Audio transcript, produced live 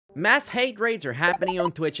Mass hate raids are happening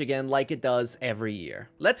on Twitch again like it does every year.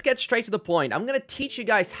 Let's get straight to the point. I'm gonna teach you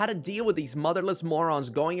guys how to deal with these motherless morons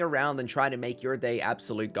going around and trying to make your day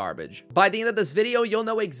absolute garbage. By the end of this video, you'll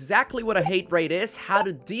know exactly what a hate raid is, how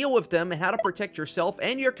to deal with them, and how to protect yourself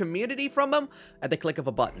and your community from them at the click of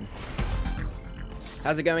a button.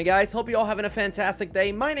 How's it going, guys? Hope you're all having a fantastic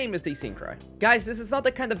day. My name is DeSynkro. Guys, this is not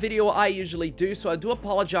the kind of video I usually do, so I do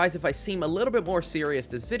apologize if I seem a little bit more serious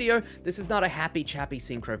this video. This is not a happy, chappy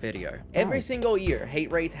Syncro video. Every single year,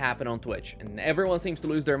 hate raids happen on Twitch, and everyone seems to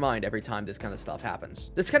lose their mind every time this kind of stuff happens.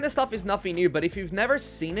 This kind of stuff is nothing new, but if you've never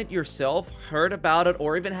seen it yourself, heard about it,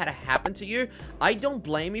 or even had it happen to you, I don't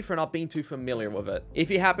blame you for not being too familiar with it. If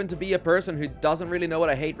you happen to be a person who doesn't really know what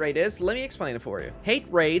a hate raid is, let me explain it for you. Hate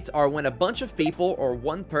raids are when a bunch of people or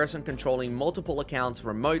one person controlling multiple accounts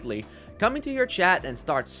remotely come into your chat and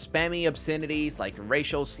start spamming obscenities like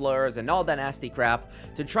racial slurs and all that nasty crap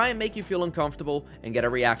to try and make you feel uncomfortable and get a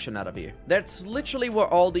reaction out of you. That's literally what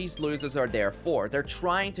all these losers are there for. They're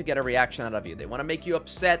trying to get a reaction out of you. They want to make you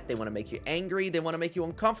upset, they want to make you angry, they want to make you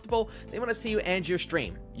uncomfortable, they want to see you end your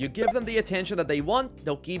stream. You give them the attention that they want,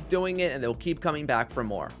 they'll keep doing it, and they'll keep coming back for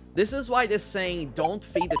more. This is why this saying, "don't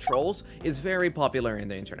feed the trolls," is very popular in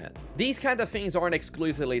the internet. These kind of things aren't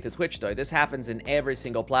exclusively to Twitch though. This happens in every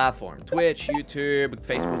single platform. Twitch, YouTube,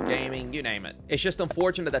 Facebook gaming, you name it. It's just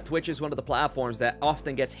unfortunate that Twitch is one of the platforms that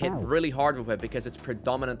often gets hit really hard with it because it's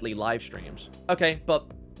predominantly live streams. Okay, but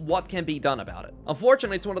what can be done about it?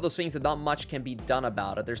 Unfortunately, it's one of those things that not much can be done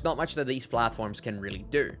about it. There's not much that these platforms can really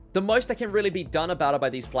do. The most that can really be done about it by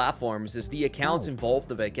these platforms is the accounts involved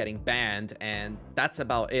of it getting banned, and that's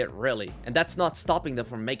about it, really. And that's not stopping them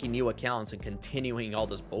from making new accounts and continuing all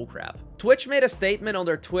this bullcrap. Twitch made a statement on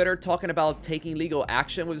their Twitter talking about taking legal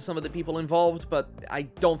action with some of the people involved, but I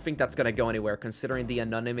don't think that's gonna go anywhere considering the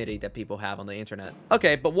anonymity that people have on the internet.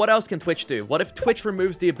 Okay, but what else can Twitch do? What if Twitch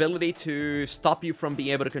removes the ability to stop you from being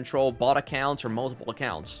able to control bot accounts or multiple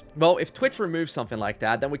accounts? Well, if Twitch removes something like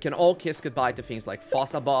that, then we can all kiss goodbye to things like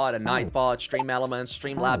FossaBot, a Nightbot, Stream Elements,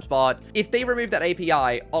 Streamlabs bot. If they remove that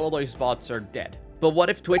API, all of those bots are dead. But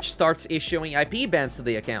what if Twitch starts issuing IP bans to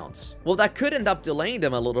the accounts? Well, that could end up delaying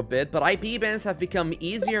them a little bit, but IP bans have become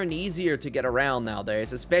easier and easier to get around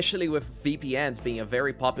nowadays, especially with VPNs being a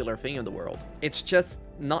very popular thing in the world. It's just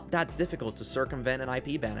not that difficult to circumvent an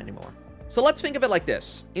IP ban anymore. So let's think of it like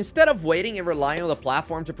this. Instead of waiting and relying on the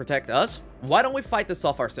platform to protect us, why don't we fight this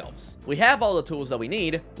off ourselves? We have all the tools that we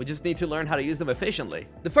need, we just need to learn how to use them efficiently.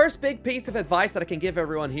 The first big piece of advice that I can give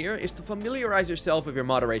everyone here is to familiarize yourself with your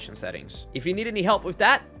moderation settings. If you need any help with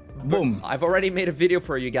that, boom, I've already made a video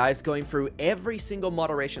for you guys going through every single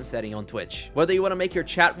moderation setting on Twitch. Whether you want to make your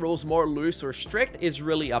chat rules more loose or strict is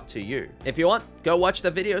really up to you. If you want, go watch the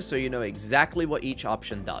video so you know exactly what each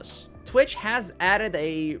option does. Twitch has added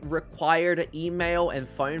a required email and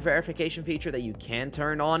phone verification feature that you can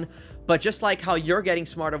turn on, but just like how you're getting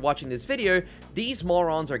smarter watching this video, these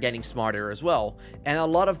morons are getting smarter as well, and a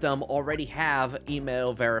lot of them already have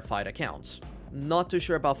email verified accounts. Not too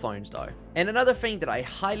sure about phones though. And another thing that I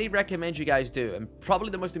highly recommend you guys do, and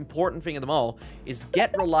probably the most important thing of them all, is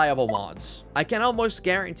get reliable mods. I can almost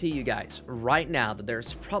guarantee you guys right now that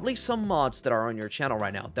there's probably some mods that are on your channel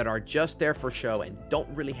right now that are just there for show and don't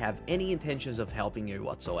really have any intentions of helping you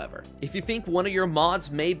whatsoever. If you think one of your mods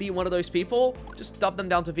may be one of those people, just dub them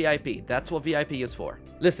down to VIP. That's what VIP is for.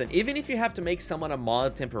 Listen, even if you have to make someone a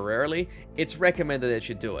mod temporarily, it's recommended that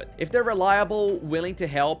you do it. If they're reliable, willing to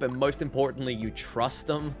help, and most importantly, you trust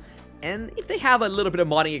them, and if they have a little bit of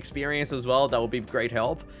modding experience as well, that will be great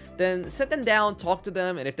help, then sit them down, talk to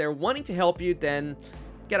them, and if they're wanting to help you, then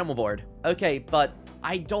get them on board. Okay, but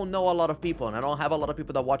I don't know a lot of people, and I don't have a lot of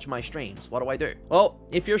people that watch my streams. What do I do? Well,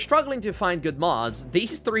 if you're struggling to find good mods,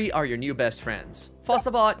 these three are your new best friends.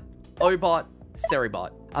 FossaBot, Obot,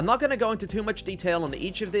 Seribot. I'm not going to go into too much detail on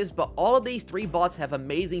each of these, but all of these three bots have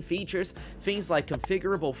amazing features, things like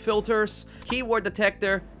configurable filters, keyword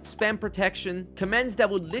detector, spam protection, commands that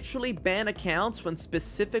would literally ban accounts when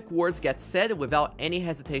specific words get said without any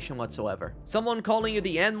hesitation whatsoever. Someone calling you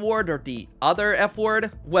the N-word or the other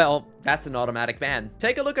F-word? Well, that's an automatic ban.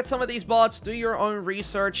 Take a look at some of these bots, do your own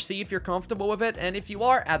research, see if you're comfortable with it, and if you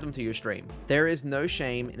are, add them to your stream. There is no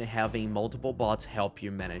shame in having multiple bots help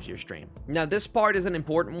you manage your stream. Now, this part is an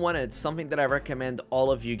important one, and it's something that I recommend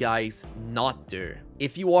all of you guys not do.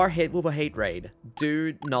 If you are hit with a hate raid,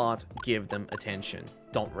 do not give them attention.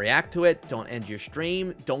 Don't react to it, don't end your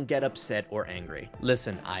stream, don't get upset or angry.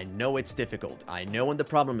 Listen, I know it's difficult. I know when the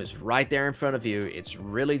problem is right there in front of you, it's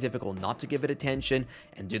really difficult not to give it attention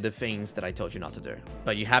and do the things that I told you not to do.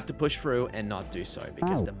 But you have to push through and not do so,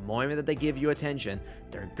 because the moment that they give you attention,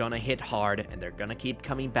 they're gonna hit hard and they're gonna keep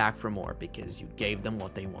coming back for more because you gave them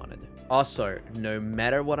what they wanted. Also, no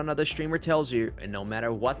matter what another streamer tells you, and no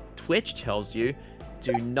matter what Twitch tells you,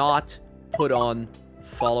 do not put on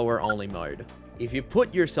follower-only mode. If you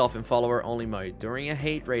put yourself in follower-only mode during a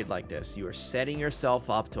hate raid like this, you are setting yourself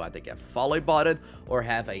up to either get follow botted or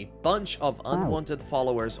have a bunch of unwanted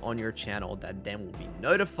followers on your channel that then will be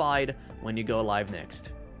notified when you go live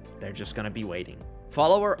next. They're just gonna be waiting.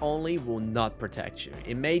 Follower only will not protect you.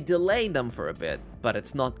 It may delay them for a bit, but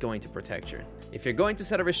it's not going to protect you. If you're going to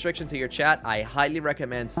set a restriction to your chat, I highly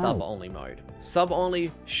recommend sub-only mode.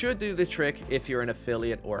 Sub-only should do the trick if you're an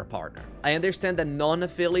affiliate or a partner. I understand that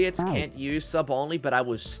non-affiliates can't use sub-only, but I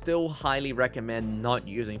would still highly recommend not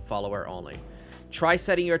using follower-only. Try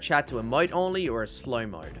setting your chat to emote only or a slow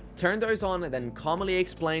mode. Turn those on and then calmly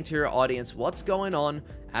explain to your audience what's going on,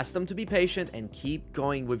 ask them to be patient, and keep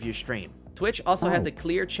going with your stream. Twitch also has a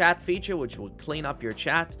clear chat feature which will clean up your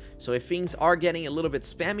chat, so if things are getting a little bit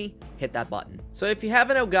spammy, hit that button. So if you have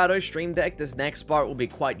an Elgato Stream Deck, this next part will be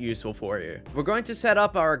quite useful for you. We're going to set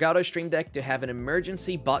up our Elgato Stream Deck to have an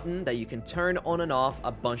emergency button that you can turn on and off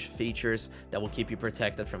a bunch of features that will keep you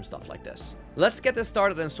protected from stuff like this. Let's get this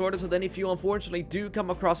started and sorted, so then if you unfortunately do come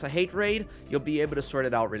across a hate raid, you'll be able to sort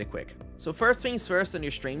it out really quick. So first things first, on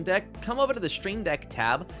your Stream Deck, come over to the Stream Deck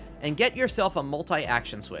tab and get yourself a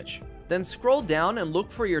multi-action switch. Then scroll down and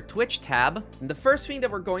look for your Twitch tab, and the first thing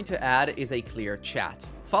that we're going to add is a clear chat,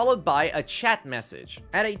 followed by a chat message.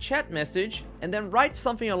 Add a chat message, and then write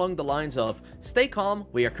something along the lines of, "Stay calm,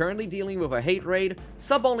 we are currently dealing with a hate raid,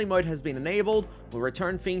 sub-only mode has been enabled, we'll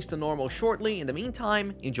return things to normal shortly, in the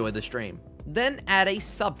meantime, enjoy the stream." Then add a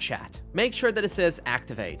sub-chat. Make sure that it says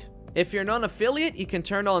activate. If you're non-affiliate, you can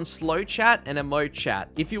turn on slow chat and emote chat.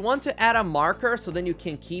 If you want to add a marker so then you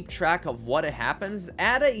can keep track of what happens,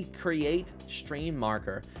 add a create stream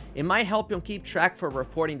marker. It might help you keep track for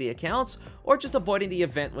reporting the accounts or just avoiding the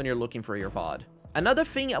event when you're looking for your VOD. Another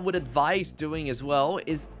thing I would advise doing as well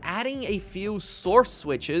is adding a few source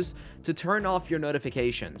switches to turn off your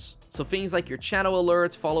notifications. So things like your channel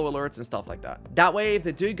alerts, follow alerts, and stuff like that. That way, if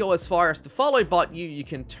they do go as far as to follow bot you, you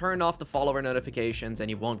can turn off the follower notifications and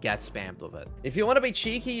you won't get spammed with it. If you want to be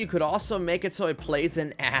cheeky, you could also make it so it plays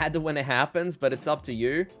an ad when it happens, but it's up to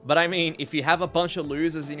you. But I mean, if you have a bunch of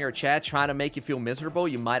losers in your chat trying to make you feel miserable,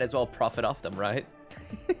 you might as well profit off them, right?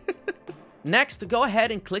 Next, go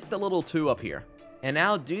ahead and click the little 2 up here. And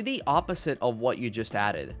now do the opposite of what you just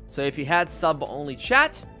added. So if you had sub-only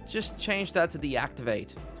chat, just change that to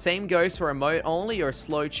deactivate. Same goes for emote only or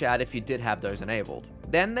slow chat if you did have those enabled.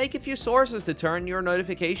 Then make a few sources to turn your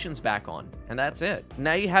notifications back on, and that's it.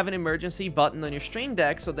 Now you have an emergency button on your Stream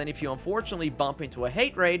Deck, so then if you unfortunately bump into a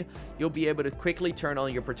hate raid, you'll be able to quickly turn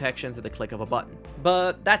on your protections at the click of a button.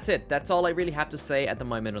 But that's it. That's all I really have to say at the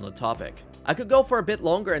moment on the topic. I could go for a bit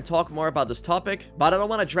longer and talk more about this topic, but I don't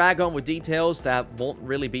want to drag on with details that won't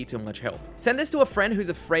really be too much help. Send this to a friend who's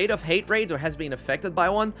afraid of hate raids or has been affected by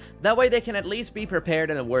one, that way they can at least be prepared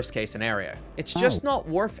in a worst case scenario. It's just not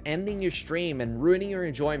worth ending your stream and ruining your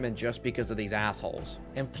enjoyment just because of these assholes.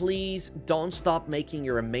 And please, don't stop making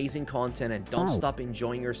your amazing content and don't stop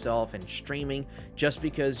enjoying yourself and streaming just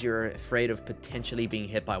because you're afraid of potentially being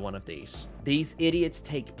hit by one of these. These idiots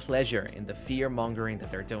take pleasure in the fear-mongering that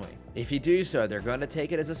they're doing. If you do so, they're going to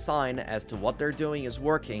take it as a sign as to what they're doing is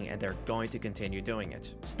working, and they're going to continue doing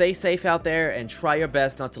it. Stay safe out there and try your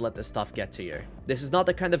best not to let this stuff get to you. This is not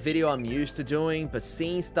the kind of video I'm used to doing, but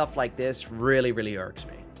seeing stuff like this really irks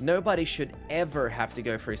me. Nobody should ever have to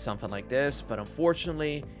go through something like this, but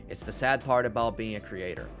unfortunately, it's the sad part about being a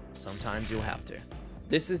creator. Sometimes you'll have to.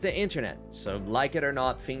 This is the internet, so like it or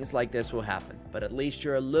not, things like this will happen. But at least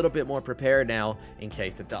you're a little bit more prepared now in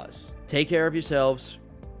case it does. Take care of yourselves,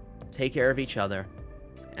 take care of each other,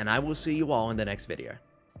 and I will see you all in the next video.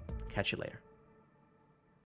 Catch you later.